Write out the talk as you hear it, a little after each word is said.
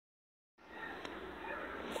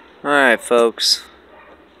Alright folks,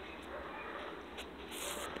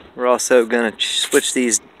 we're also going to switch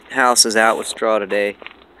these houses out with straw today.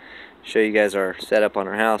 Show you guys our setup on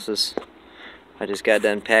our houses. I just got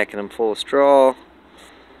done packing them full of straw.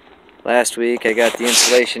 Last week I got the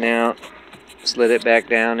insulation out, slid it back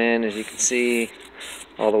down in, as you can see,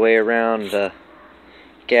 all the way around the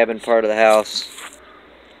cabin part of the house.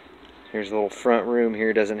 Here's a little front room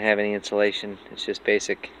here, doesn't have any insulation. It's just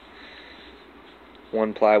basic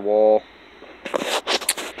 1-ply wall.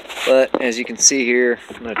 But as you can see here,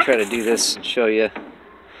 I'm going to try to do this and show you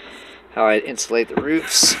how I insulate the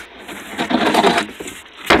roofs.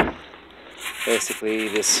 Basically,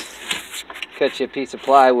 just cut you a piece of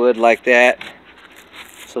plywood like that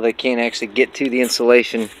so they can't actually get to the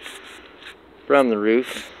insulation from the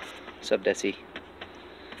roof. What's up, Desi?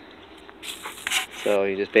 So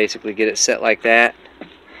you just basically get it set like that.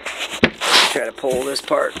 Try to pull this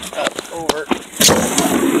part up over.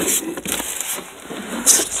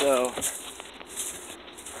 So,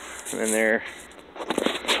 and then they're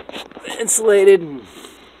insulated and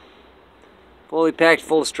fully packed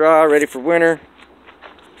full of straw, ready for winter.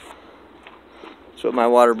 That's what my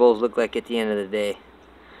water bowls look like at the end of the day.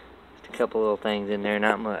 Just a couple little things in there,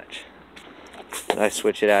 not much. But I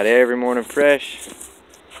switch it out every morning fresh.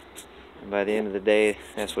 And by the end of the day,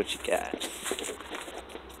 that's what you got.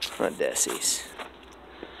 On Desi's.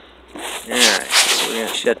 Alright, so we're going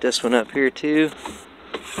to shut this one up here too.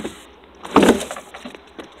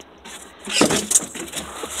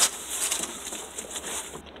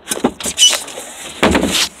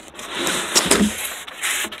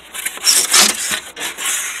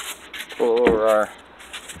 Pull over our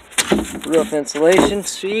roof insulation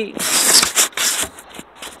sheet,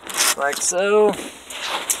 like so.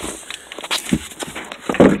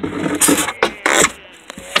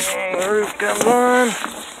 The roof comes on.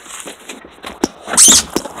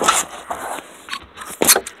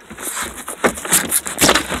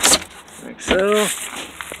 Like so.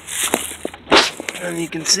 And you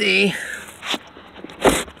can see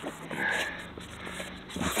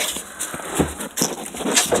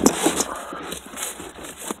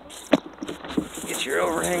get your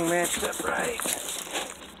overhang matched up right.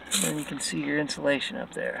 And then you can see your insulation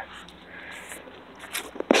up there.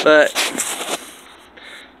 But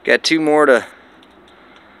got two more to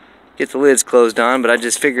get the lids closed on, but I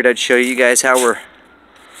just figured I'd show you guys how we're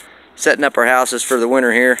setting up our houses for the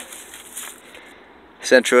winter here.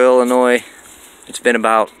 Central Illinois, it's been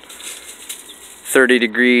about 30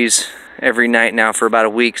 degrees every night now for about a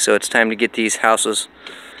week, so it's time to get these houses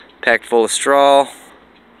packed full of straw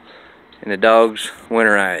and the dogs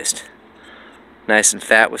winterized. Nice and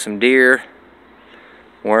fat with some deer,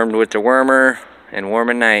 wormed with the wormer, and warm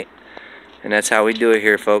at night. And that's how we do it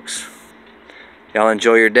here, folks. Y'all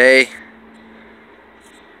enjoy your day,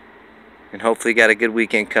 and hopefully you got a good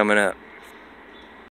weekend coming up.